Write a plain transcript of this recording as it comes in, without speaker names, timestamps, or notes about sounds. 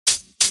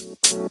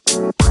What's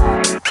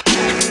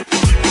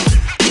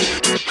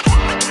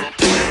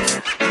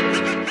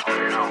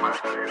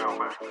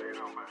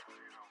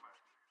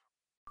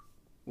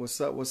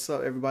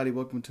up, everybody?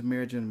 Welcome to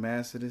Marriage and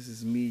Master. This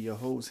is me, your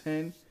host,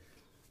 Hen,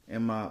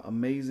 and my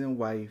amazing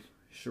wife,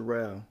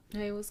 Sherelle.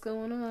 Hey, what's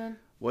going on?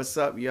 What's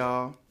up,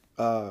 y'all?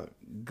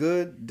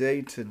 Good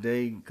day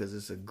today, because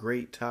it's a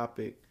great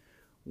topic.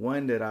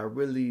 One that I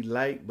really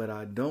like, but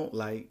I don't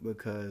like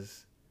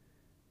because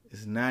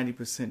it's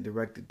 90%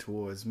 directed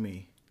towards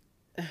me.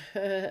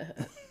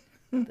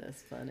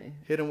 That's funny.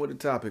 Hit him with the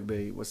topic,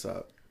 babe. What's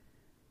up?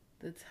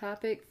 The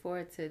topic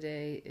for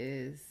today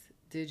is,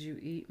 did you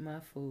eat my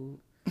food?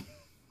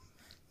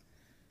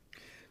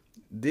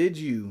 Did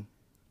you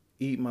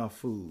eat my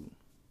food?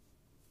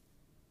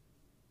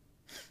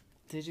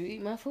 Did you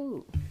eat my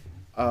food?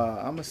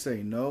 I'm going to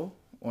say no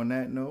on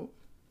that note.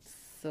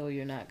 So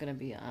you're not going to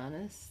be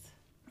honest?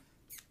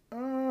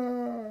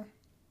 I'm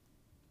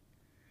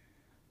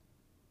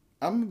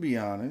going to be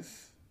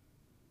honest.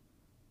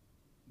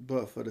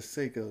 But for the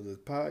sake of the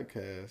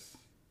podcast...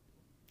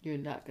 You're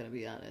not going to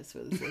be honest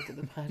for the sake of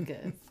the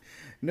podcast.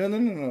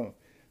 No.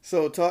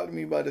 So talk to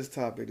me about this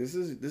topic. This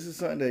is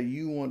something that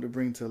you want to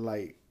bring to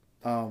light.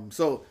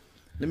 So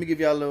let me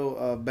give y'all a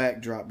little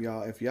backdrop,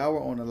 y'all. If y'all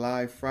were on the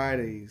Live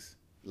Friday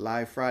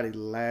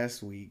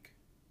last week,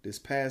 this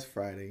past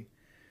Friday,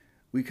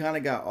 we kind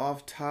of got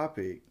off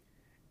topic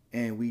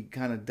and we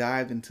kind of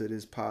dived into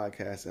this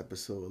podcast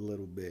episode a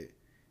little bit,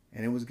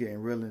 and it was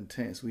getting real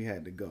intense. We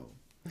had to go.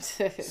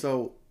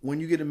 So when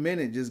you get a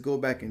minute, just go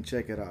back and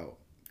check it out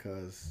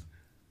because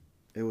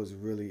it was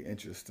really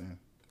interesting.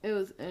 It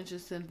was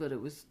interesting, but it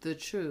was the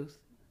truth.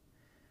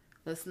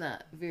 Let's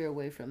not veer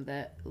away from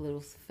that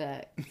little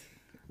fact.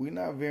 We're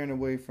not veering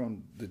away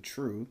from the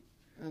truth.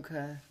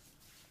 Okay.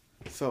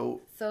 So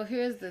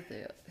here's the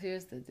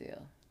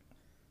deal.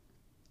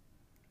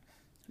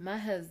 My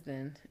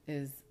husband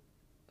is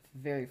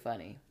very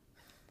funny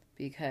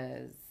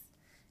because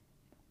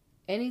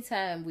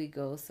anytime we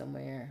go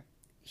somewhere,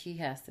 he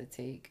has to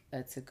take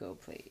a to-go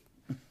plate.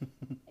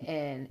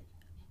 And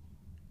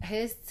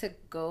his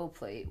to-go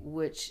plate,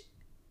 which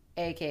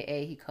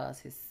AKA he calls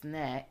his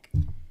snack,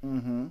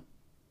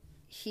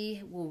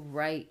 he will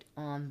write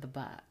on the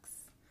box,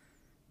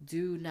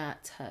 do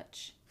not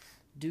touch,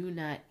 do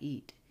not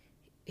eat.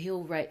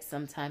 He'll write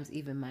sometimes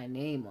even my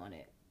name on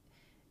it.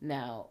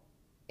 Now,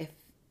 if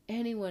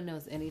anyone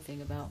knows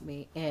anything about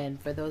me,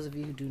 and for those of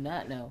you who do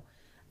not know,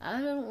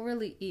 I don't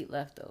really eat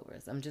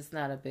leftovers. I'm just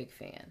not a big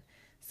fan.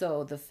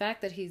 So the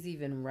fact that he's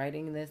even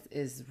writing this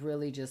is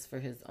really just for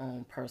his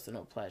own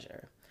personal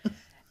pleasure.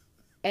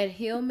 And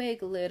he'll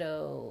make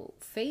little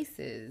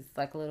faces,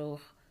 like little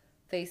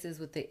faces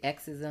with the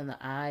X's on the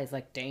eyes,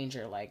 like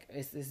danger, like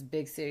it's this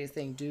big serious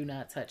thing, do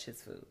not touch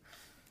his food.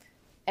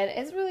 And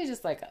it's really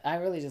just like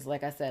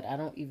I said, I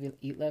don't even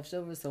eat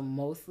leftovers, so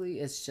mostly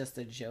it's just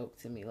a joke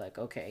to me, like,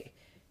 okay,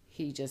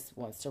 he just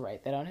wants to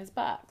write that on his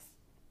box.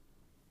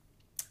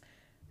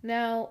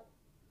 Now,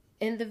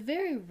 in the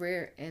very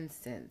rare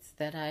instance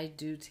that I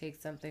do take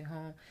something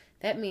home,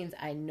 that means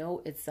I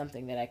know it's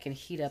something that I can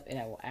heat up and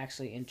I will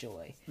actually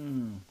enjoy.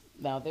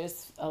 Now,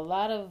 there's a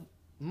lot of,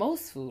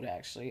 most food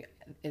actually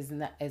is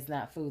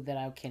not food that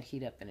I can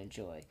heat up and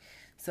enjoy.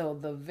 So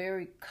the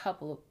very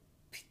couple of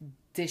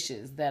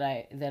dishes that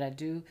I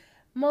do,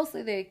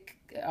 mostly they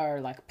are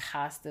like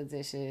pasta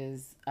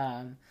dishes,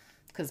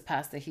 because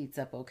pasta heats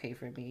up okay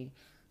for me.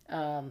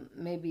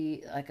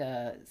 Maybe like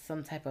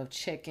some type of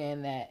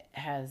chicken that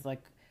has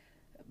like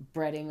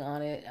breading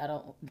on it.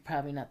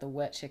 Probably not the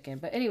wet chicken,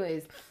 but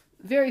anyways,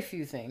 very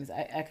few things.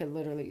 I could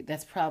literally,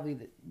 that's probably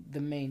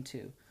the main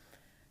two.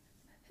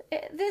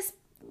 This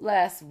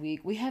last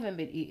week, we haven't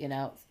been eating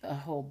out a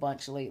whole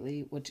bunch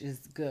lately, which is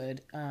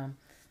good.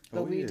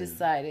 But we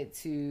decided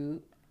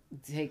to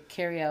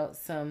carry out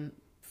some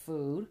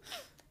food,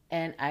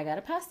 and I got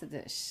a pasta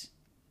dish,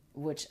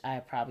 which I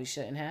probably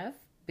shouldn't have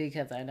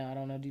because I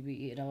don't know to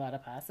be eating a lot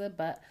of pasta,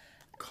 but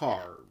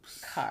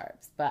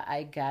carbs. But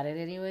I got it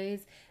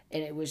anyways,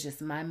 and it was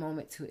just my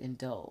moment to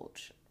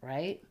indulge,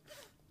 right?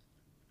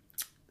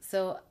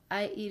 So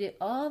I eat it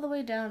all the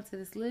way down to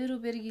this little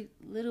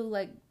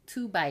like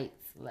 2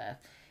 bites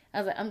left. I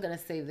was like, I'm going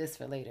to save this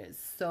for later.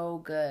 It's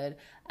so good.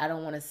 I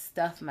don't want to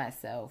stuff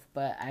myself,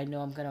 but I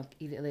know I'm going to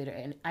eat it later.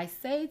 And I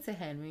say to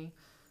Henry,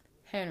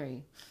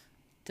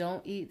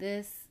 don't eat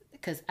this,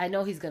 because I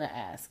know he's going to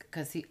ask,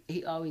 because he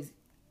always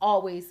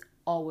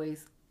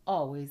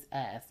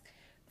asks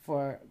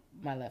for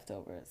my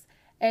leftovers.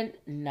 And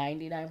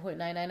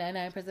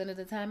 99.9999% of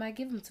the time I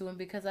give them to him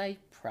because I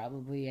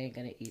probably ain't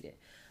going to eat it.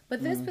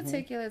 But this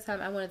particular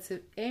time, I wanted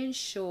to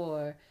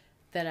ensure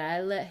that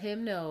I let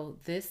him know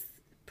this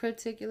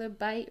particular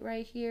bite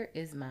right here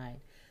is mine.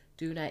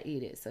 Do not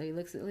eat it. So he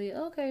looks at me,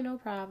 okay, no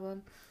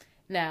problem.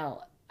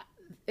 Now,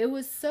 it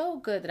was so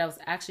good that I was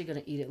actually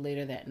going to eat it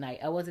later that night.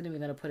 I wasn't even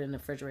going to put it in the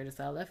refrigerator,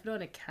 so I left it on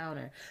the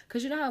counter.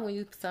 Because you know how when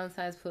you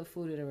sometimes put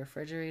food in the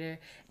refrigerator,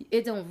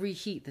 it don't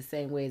reheat the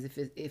same way as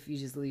if you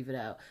just leave it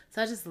out.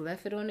 So I just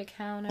left it on the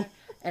counter,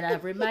 and I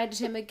reminded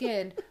him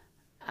again,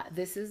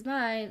 This is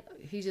mine.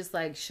 He just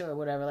like, sure,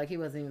 whatever. Like he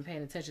wasn't even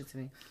paying attention to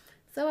me.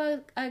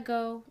 So I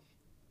go.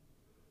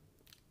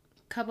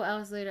 A couple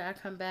hours later, I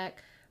come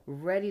back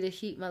ready to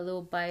heat my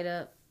little bite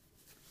up,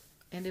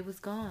 and it was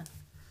gone.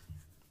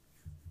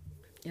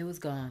 It was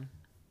gone.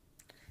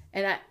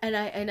 And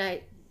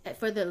I,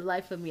 for the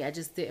life of me, I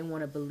just didn't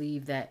want to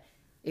believe that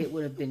it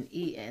would have been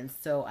eaten.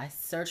 So I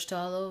searched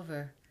all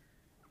over.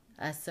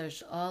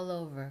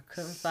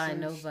 Couldn't find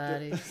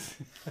nobody.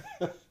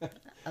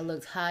 I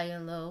looked high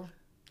and low.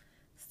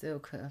 Still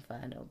couldn't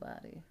find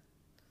nobody.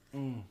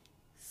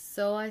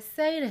 So I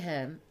say to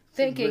him,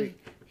 thinking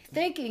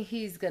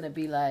he's going to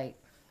be like,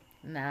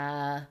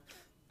 nah,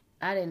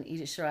 I didn't eat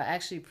it. Sure, I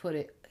actually put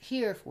it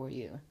here for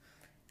you.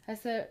 I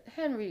said,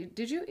 Henry,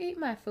 did you eat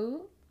my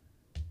food?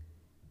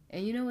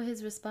 And you know what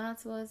his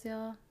response was,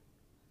 y'all?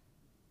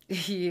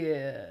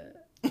 Yeah.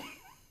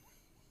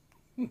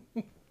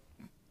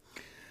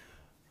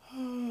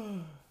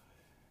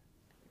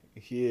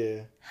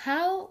 Yeah.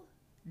 How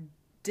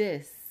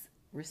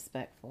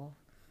disrespectful.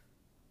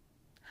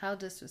 How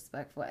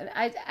disrespectful. And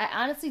I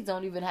honestly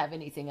don't even have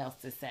anything else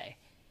to say.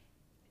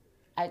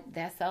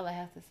 That's all I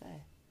have to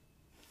say.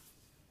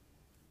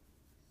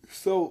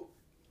 So,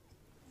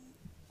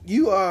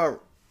 you are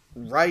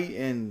right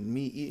in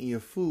me eating your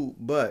food,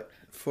 but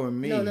for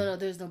me... No,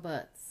 there's no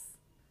buts.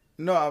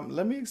 No,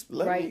 let me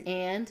explain. Right,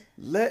 and?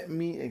 Let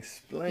me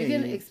explain. You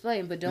can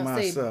explain, but don't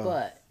myself. say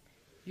but.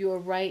 You're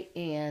right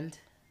and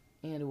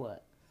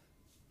what?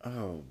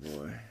 Oh,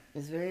 boy.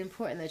 It's very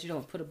important that you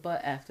don't put a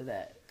but after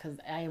that, because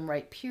I am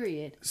right,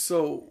 period.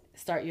 So,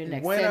 start your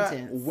next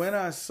sentence. When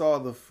I saw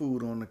the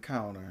food on the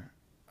counter,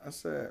 I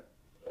said,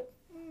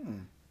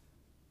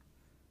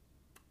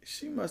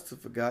 she must have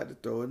forgot to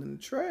throw it in the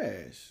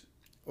trash,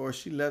 or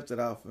she left it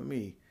out for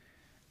me.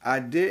 I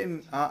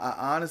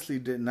honestly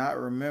did not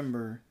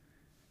remember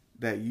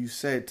that you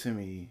said to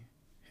me,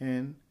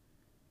 Hen,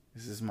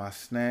 this is my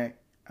snack.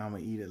 I'm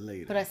gonna eat it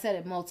later. But I said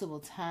it multiple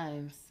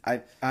times.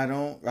 I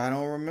don't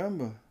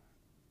remember.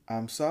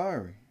 I'm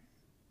sorry.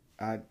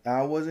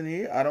 I wasn't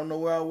here. I don't know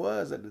where I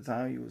was at the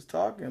time you was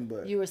talking,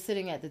 but you were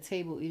sitting at the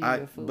table eating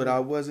your food. But I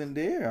wasn't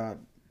there.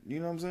 You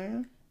know what I'm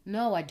saying?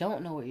 No, I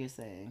don't know what you're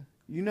saying.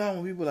 You know how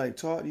when people like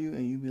talk to you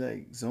and you be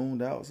like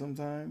zoned out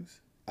sometimes?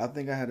 I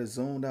think I had a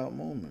zoned out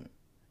moment.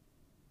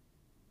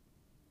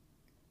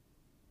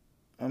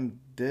 I'm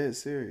dead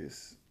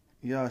serious.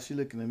 Y'all, she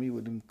looking at me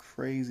with them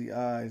crazy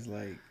eyes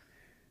like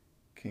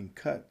can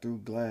cut through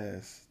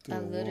glass. Through I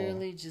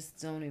literally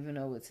just don't even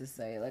know what to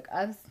say. Like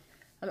I'm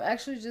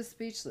actually just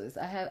speechless.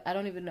 I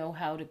don't even know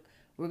how to.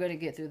 We're gonna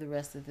get through the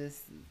rest of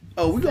this.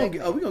 We're gonna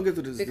get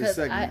through this because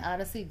segment. I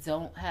honestly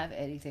don't have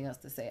anything else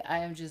to say. I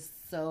am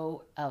just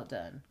so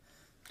outdone.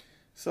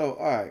 So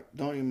all right,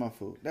 don't eat my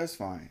food. That's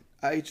fine.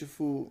 I ate your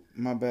food.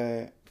 My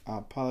bad. I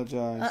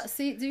apologize.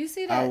 See, do you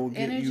see that I will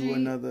energy? get you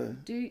another.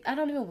 I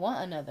don't even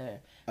want another.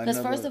 Because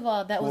first of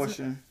all, that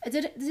portion.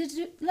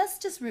 Let's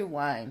just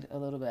rewind a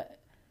little bit.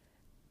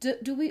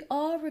 Do we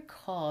all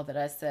recall that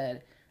I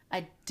said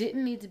I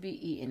didn't need to be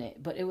eating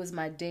it, but it was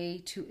my day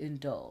to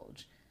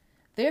indulge?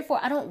 Therefore,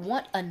 I don't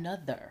want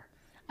another.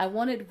 I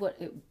wanted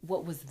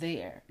what was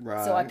there,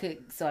 right? So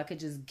I could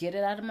just get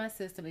it out of my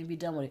system and be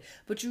done with it.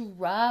 But you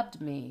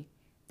robbed me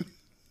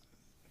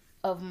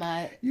of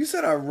my. You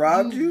said I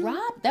robbed you?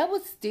 That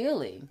was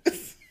stealing.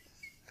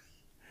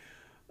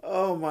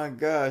 Oh my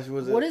gosh!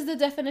 What is the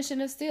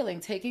definition of stealing?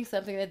 Taking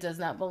something that does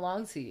not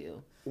belong to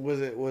you. Was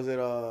it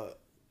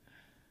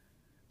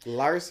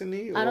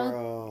larceny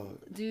or?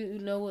 Do you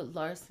know what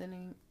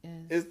larceny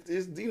is? It's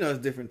it's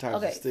different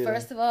types of stealing.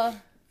 First of all.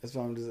 That's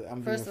why I'm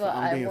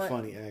being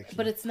funny, actually.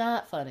 But it's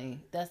not funny.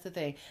 That's the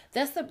thing.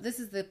 This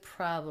is the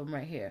problem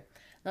right here.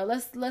 Now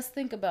let's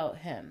think about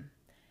him.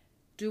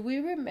 Do we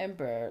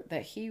remember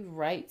that he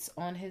writes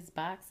on his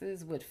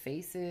boxes with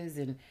faces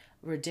and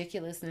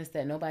ridiculousness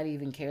that nobody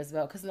even cares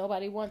about because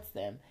nobody wants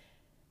them?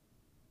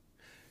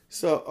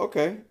 So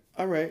okay,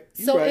 all right.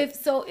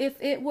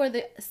 If it were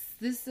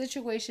this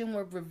situation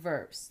were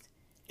reversed,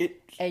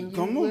 and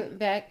you went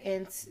back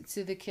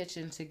into the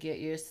kitchen to get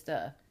your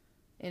stuff,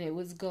 and it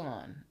was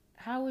gone,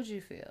 how would you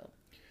feel?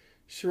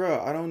 Sure,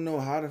 I don't know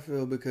how to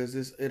feel because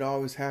it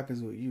always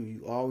happens with you.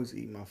 You always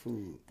eat my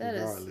food,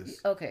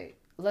 regardless. Okay.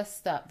 Let's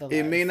stop the.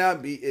 It may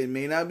not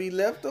be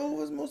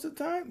leftovers most of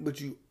the time,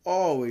 but you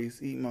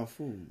always eat my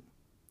food.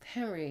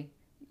 Henry,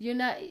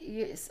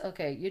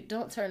 okay. You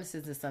don't turn this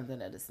into something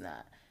that it's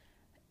not.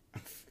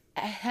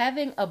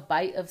 Having a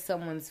bite of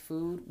someone's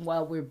food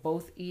while we're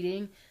both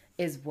eating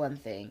is one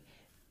thing.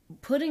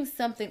 Putting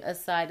something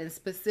aside and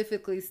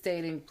specifically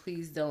stating,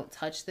 please don't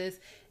touch this,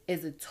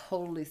 is a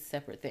totally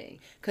separate thing.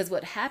 Because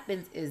what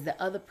happens is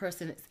the other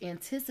person is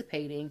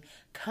anticipating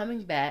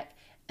coming back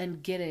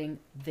and getting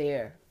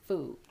their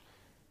food.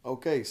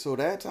 Okay, so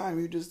that time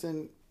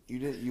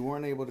you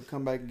weren't able to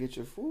come back and get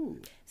your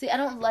food. See, I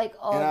don't like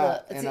all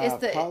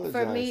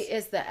for me,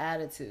 it's the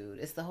attitude.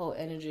 It's the whole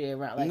energy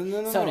around. Like,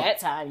 no. That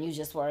time you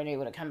just weren't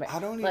able to come back. I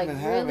don't even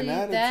have an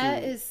attitude.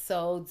 That is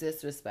so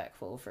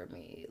disrespectful for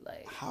me.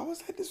 Like, how is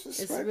that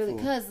disrespectful? It's really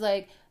because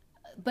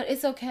but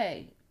it's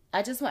okay.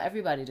 I just want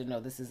everybody to know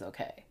this is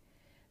okay.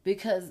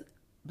 Because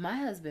my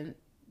husband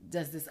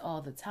does this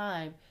all the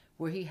time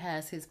where he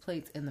has his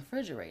plates in the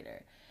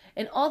refrigerator.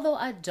 And although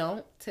I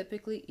don't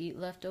typically eat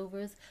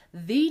leftovers,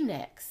 the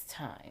next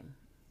time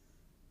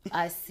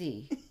I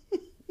see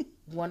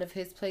one of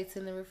his plates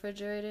in the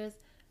refrigerators,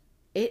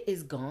 it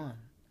is gone.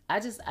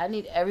 I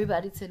need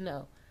everybody to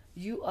know,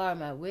 you are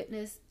my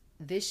witness.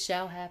 This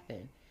shall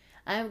happen.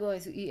 I am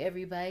going to eat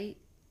every bite.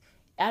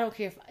 I don't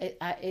care if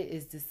it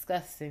is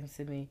disgusting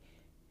to me.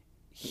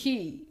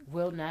 He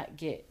will not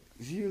get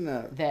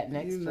that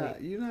next plate.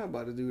 You're not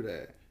about to do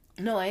that.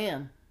 No, I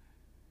am.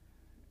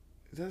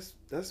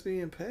 That's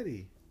being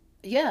petty.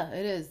 Yeah,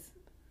 it is.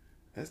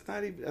 That's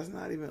not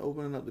even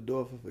opening up the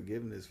door for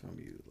forgiveness from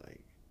you. Like,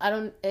 I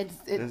don't.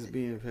 That's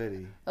being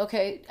petty.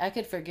 Okay, I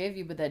could forgive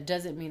you, but that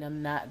doesn't mean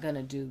I'm not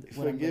gonna do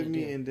what I'm gonna do. Forgive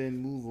me and then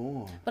move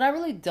on. But I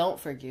really don't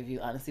forgive you,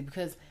 honestly,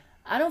 because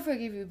I don't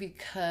forgive you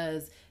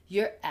because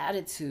your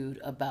attitude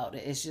about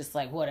it is just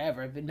like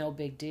whatever, but no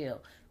big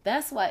deal.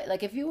 That's why,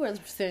 like, if you were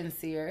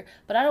sincere,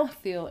 but I don't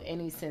feel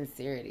any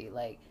sincerity.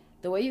 Like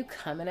the way you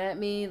coming at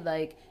me,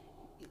 like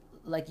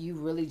you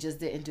really just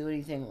didn't do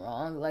anything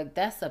wrong. Like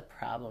that's a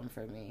problem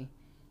for me.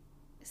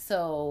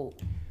 So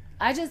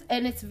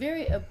and it's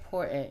very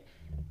important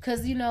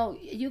because, you know,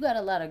 you got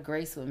a lot of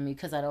grace with me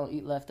because I don't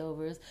eat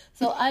leftovers.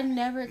 So I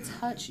never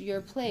touch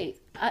your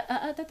plate.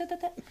 I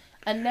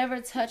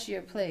never touch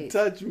your plate.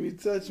 Touch me.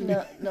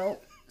 No.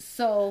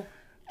 So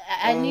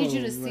I need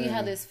you to see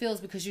how this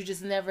feels because you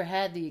just never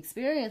had the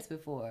experience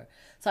before.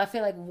 So I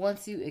feel like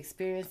once you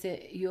experience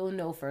it, you'll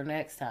know for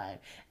next time.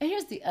 And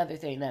here's the other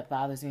thing that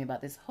bothers me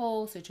about this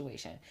whole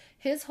situation.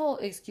 His whole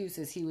excuse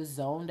is he was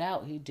zoned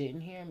out. He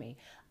didn't hear me.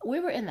 We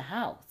were in the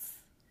house.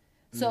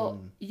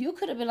 So you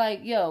could have been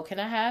like, yo, can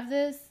I have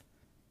this?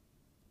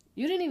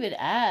 You didn't even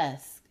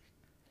ask.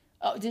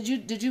 Oh, did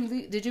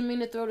you mean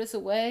to throw this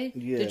away?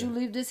 Yeah. Did you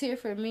leave this here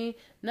for me?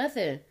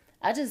 Nothing.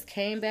 I just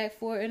came back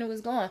for it and it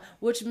was gone,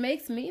 which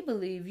makes me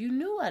believe you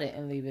knew I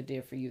didn't leave it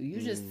there for you.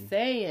 You just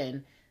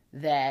saying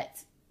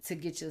that to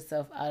get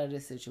yourself out of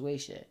this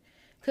situation.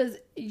 And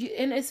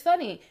it's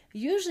funny,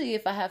 usually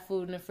if I have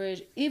food in the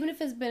fridge, even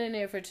if it's been in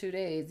there for 2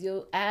 days,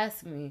 you'll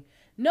ask me,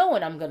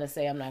 knowing I'm going to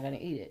say I'm not going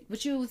to eat it.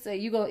 But you will say,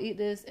 you going to eat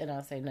this? And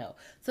I'll say no.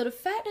 So the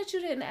fact that you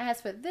didn't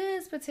ask for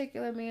this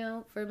particular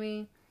meal for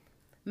me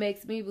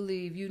makes me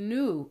believe you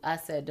knew I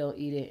said don't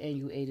eat it and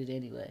you ate it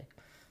anyway.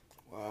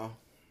 Wow.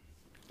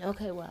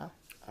 Okay, wow.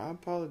 I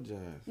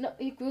apologize. No,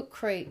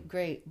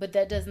 great. But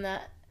that does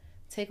not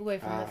take away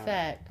from the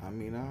fact. I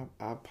mean,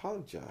 I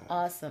apologize.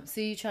 Awesome.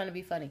 See, you trying to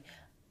be funny.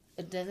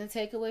 It doesn't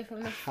take away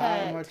from the How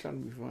fact. How am I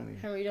trying to be funny?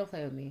 Henry, don't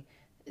play with me.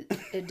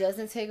 It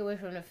doesn't take away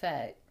from the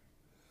fact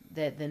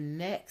that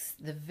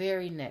the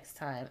very next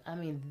time, I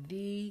mean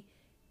the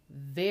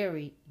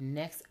very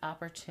next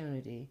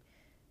opportunity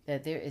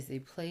that there is a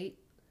plate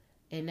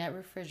in that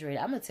refrigerator,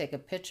 I'm going to take a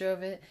picture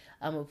of it.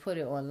 I'm going to put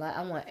it online.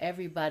 I want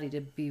everybody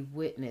to be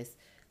witness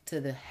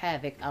to the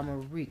havoc I'm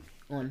going to wreak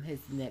on his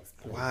next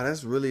plate. Wow,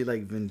 that's really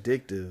like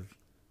vindictive.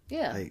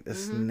 Yeah. Like,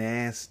 that's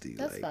nasty.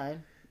 That's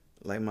fine.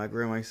 Like my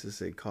grandma used to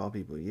say, call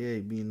people, yeah,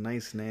 you being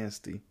nice,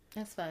 nasty.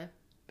 That's fine.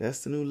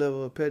 That's the new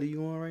level of petty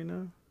you on right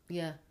now?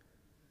 Yeah.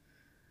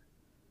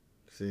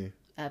 See?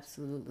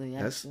 Absolutely.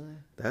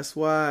 That's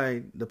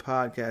why the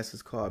podcast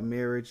is called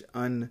Marriage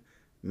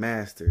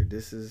Unmastered.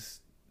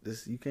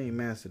 This you can't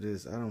master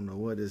this. I don't know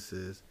what this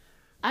is.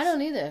 I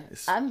don't either.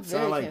 I'm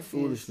very sound like confused.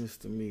 Foolishness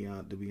to me,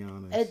 to be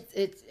honest.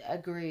 It's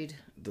agreed.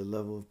 The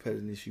level of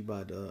pettiness you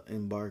about to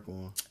embark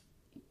on.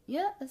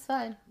 Yeah, it's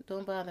fine.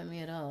 Don't bother me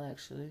at all,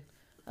 actually.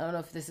 I don't know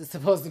if this is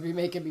supposed to be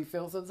making me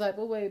feel some type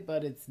of way,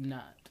 but it's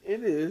not.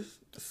 It is.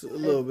 It's a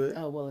little bit.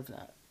 Oh, well, it's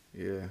not.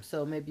 Yeah.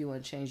 So maybe you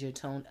want to change your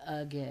tone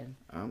again.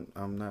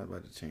 I'm not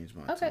about to change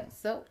my tone. Okay,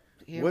 so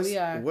we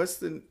are. What's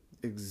the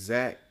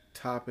exact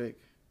topic?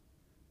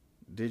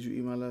 Did you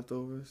eat my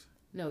leftovers?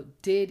 No,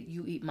 did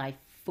you eat my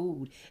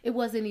food? It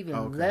wasn't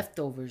even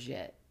leftovers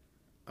yet.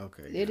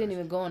 Okay. It didn't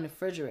even go in the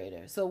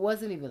refrigerator. So it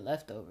wasn't even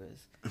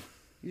leftovers.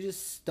 You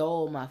just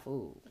stole my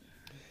food.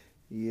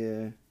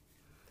 Yeah.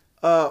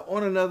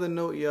 On another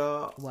note,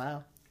 y'all.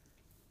 Wow.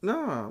 No,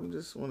 I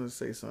just want to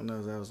say something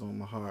else that was on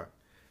my heart.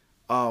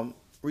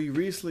 We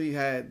recently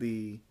had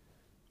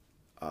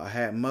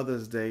had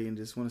Mother's Day, and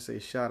just want to say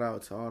shout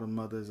out to all the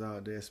mothers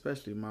out there,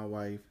 especially my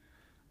wife,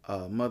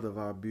 mother of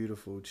our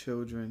beautiful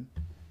children,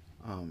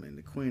 and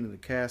the queen of the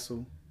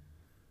castle.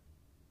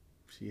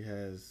 She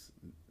has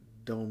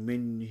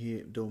dominion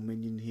here,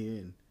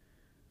 and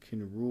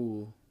can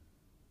rule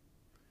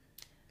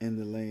in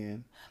the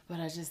land. But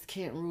I just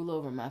can't rule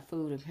over my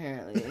food,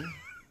 apparently.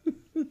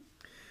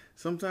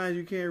 Sometimes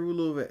you can't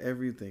rule over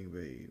everything,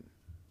 babe.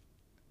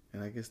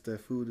 And I guess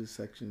that food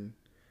section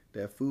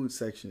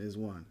is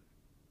one.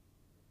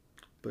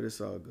 But it's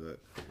all good.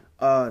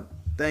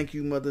 Thank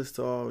you, mothers,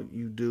 to all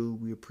you do.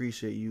 We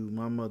appreciate you.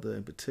 My mother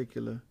in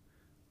particular,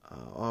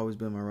 always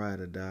been my ride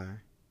or die.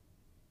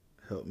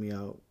 Helped me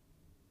out.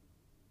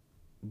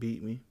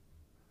 Beat me.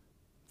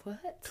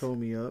 What? Told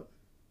me up.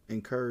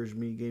 Encouraged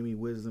me. Gave me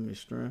wisdom and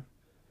strength.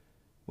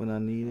 when I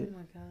need Oh it.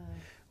 my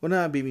God. Well,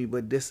 not beat me,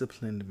 but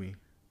disciplined me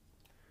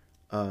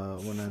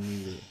when I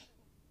need it.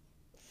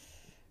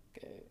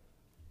 Okay.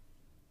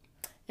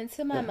 And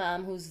to my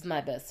mom, who's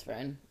my best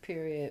friend,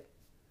 period.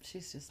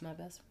 She's just my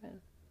best friend.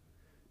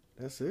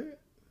 That's it?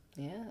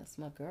 Yeah, it's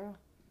my girl.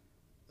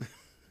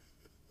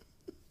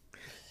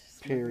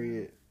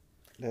 Period.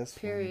 That's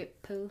period.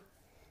 Pooh.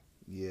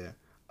 Yeah.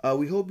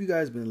 We hope you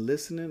guys been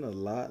listening a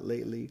lot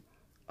lately.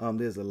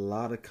 There's a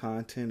lot of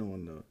content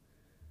on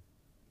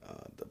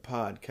the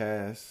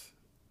podcast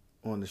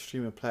on the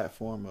streaming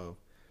platform of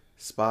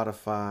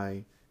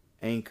Spotify,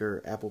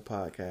 Anchor, Apple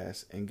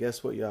Podcasts, and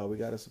guess what, y'all? We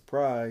got a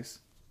surprise.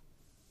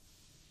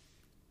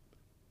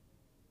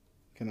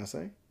 Can I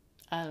say?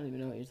 I don't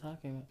even know what you're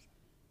talking about.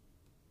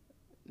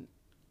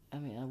 I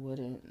mean, I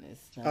wouldn't.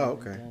 It's not Oh,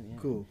 even okay. done yet.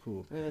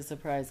 Cool. We have a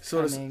surprise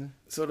So coming.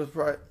 So the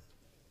surprise.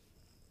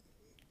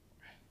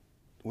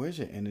 Where's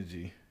your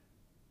energy?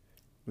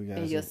 We got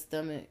In your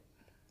stomach.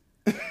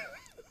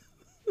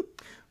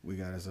 We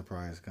got a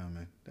surprise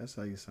coming. That's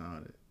how you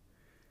sounded.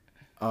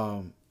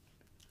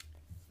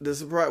 The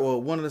surprise.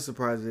 Well, one of the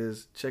surprises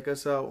is check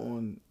us out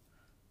on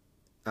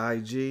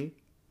IG,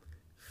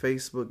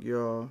 Facebook,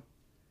 y'all,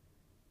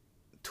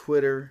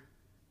 Twitter,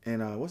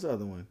 and what's the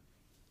other one?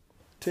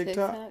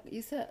 TikTok.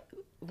 You said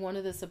one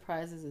of the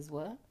surprises is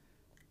what?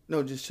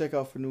 No, just check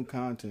out for new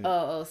content.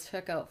 Oh,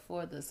 check out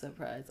for the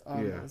surprise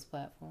on those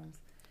platforms.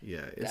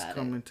 Yeah, it's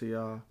coming to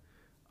y'all.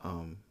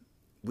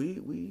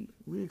 We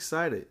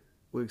excited.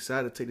 We're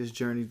excited to take this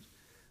journey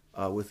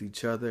with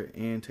each other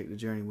and take the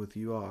journey with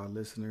you all, our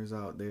listeners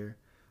out there.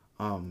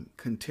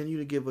 Continue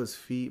to give us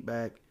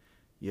feedback,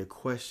 your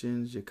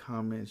questions, your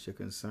comments, your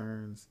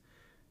concerns,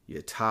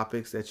 your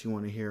topics that you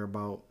want to hear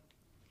about.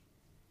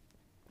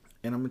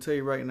 And I'm going to tell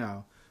you right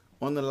now,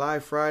 on the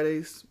live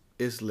Fridays,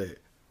 it's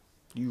lit.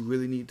 You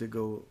really need to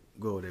go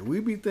there. We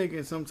be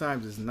thinking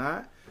sometimes it's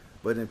not,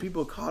 but then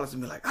people call us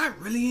and be like, I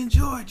really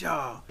enjoyed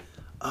y'all.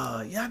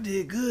 Y'all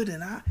did good,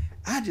 and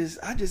I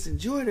just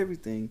enjoyed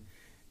everything.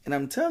 And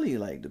I'm telling you,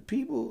 like, the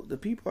people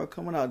are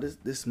coming out.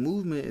 This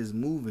movement is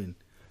moving.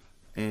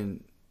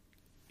 And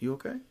you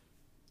okay?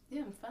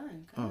 Yeah, I'm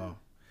fine. Oh.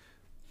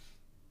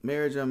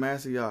 Marriage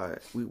Unmastered, y'all,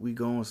 we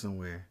going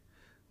somewhere.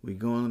 We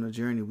going on a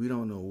journey. We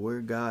don't know where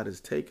God is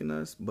taking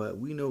us, but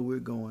we know we're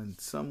going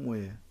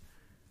somewhere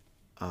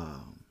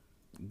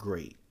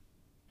great.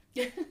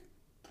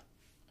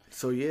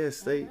 So yeah,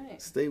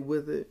 stay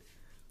with it.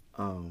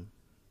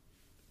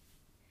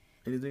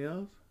 Anything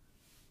else?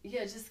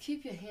 Yeah, just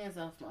keep your hands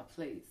off my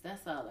plates.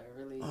 That's all I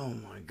really. Oh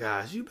my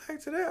gosh, you back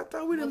to that? I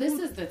thought we didn't. Well, this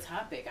is the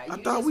topic. I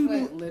thought just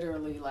went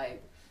literally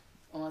like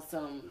on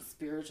some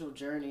spiritual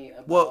journey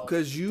about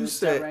you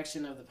said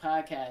direction of the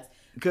podcast.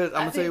 Because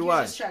I'm gonna tell you why. why.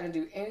 You're just trying to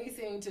do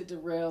anything to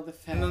derail the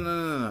fact.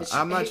 No.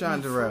 I'm not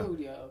trying to derail.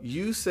 Food,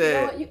 you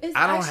said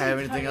I don't have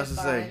anything else to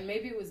say.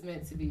 Maybe it was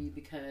meant to be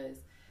because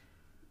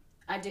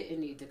I didn't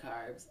need the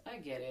carbs. I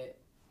get it.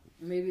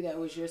 Maybe that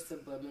was your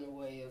subliminal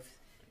way of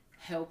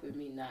helping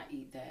me not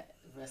eat that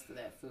rest of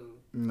that food.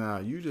 Nah,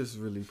 you just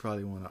really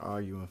probably want to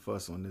argue and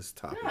fuss on this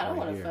topic. No, I don't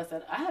want to fuss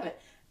at. I haven't.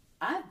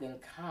 I've been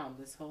calm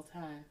this whole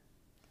time.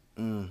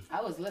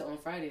 I was lit on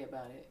Friday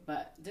about it,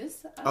 but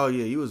this. Oh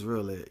yeah, you was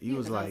real lit. You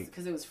was like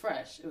because it was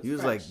fresh. You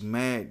was like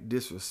mad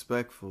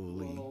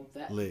disrespectfully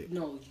lit.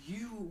 No,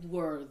 you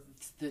were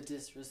the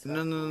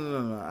disrespectful.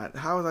 No.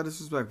 How was I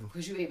disrespectful?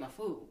 Because you ate my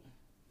food.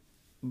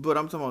 But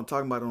I'm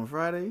talking about it on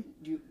Friday.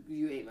 You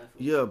ate my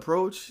food. Your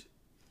approach,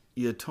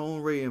 your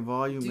tone, rate, and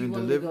volume, and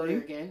delivery. Do you want me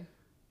to go there again?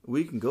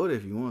 We can go there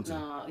if you want to.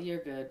 No, you're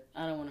good.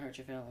 I don't want to hurt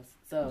your feelings.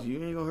 So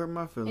you ain't gonna hurt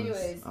my feelings.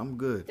 Anyways, I'm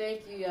good.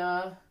 Thank you,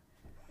 y'all.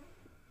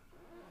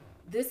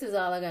 This is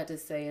all I got to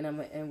say, and I'm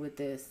going to end with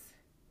this.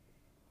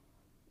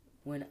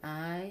 When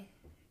I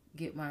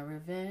get my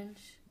revenge,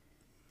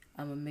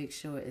 I'm going to make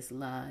sure it's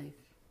live.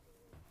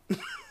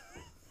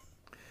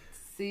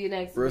 See you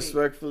next week.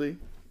 Respectfully.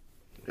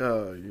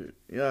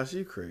 Yeah,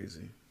 she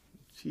crazy.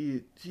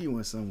 She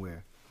went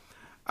somewhere.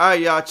 All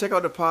right, y'all. Check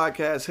out the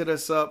podcast. Hit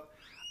us up.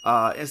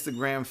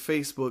 Instagram,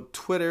 Facebook,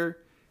 Twitter,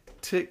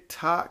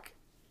 TikTok,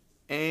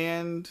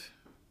 and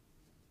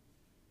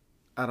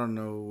I don't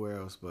know where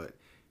else, but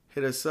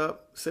hit us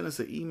up. Send us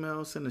an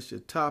email. Send us your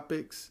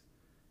topics.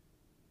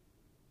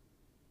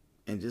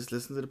 And just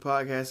listen to the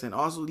podcast. And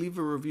also leave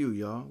a review,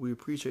 y'all. We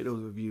appreciate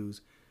those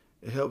reviews.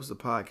 It helps the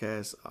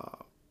podcast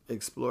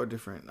explore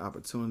different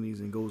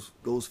opportunities and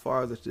goes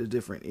farther to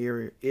different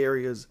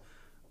areas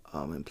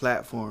and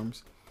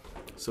platforms.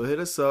 So hit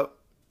us up.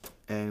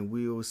 And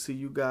we will see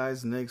you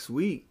guys next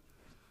week.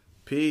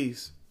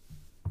 Peace.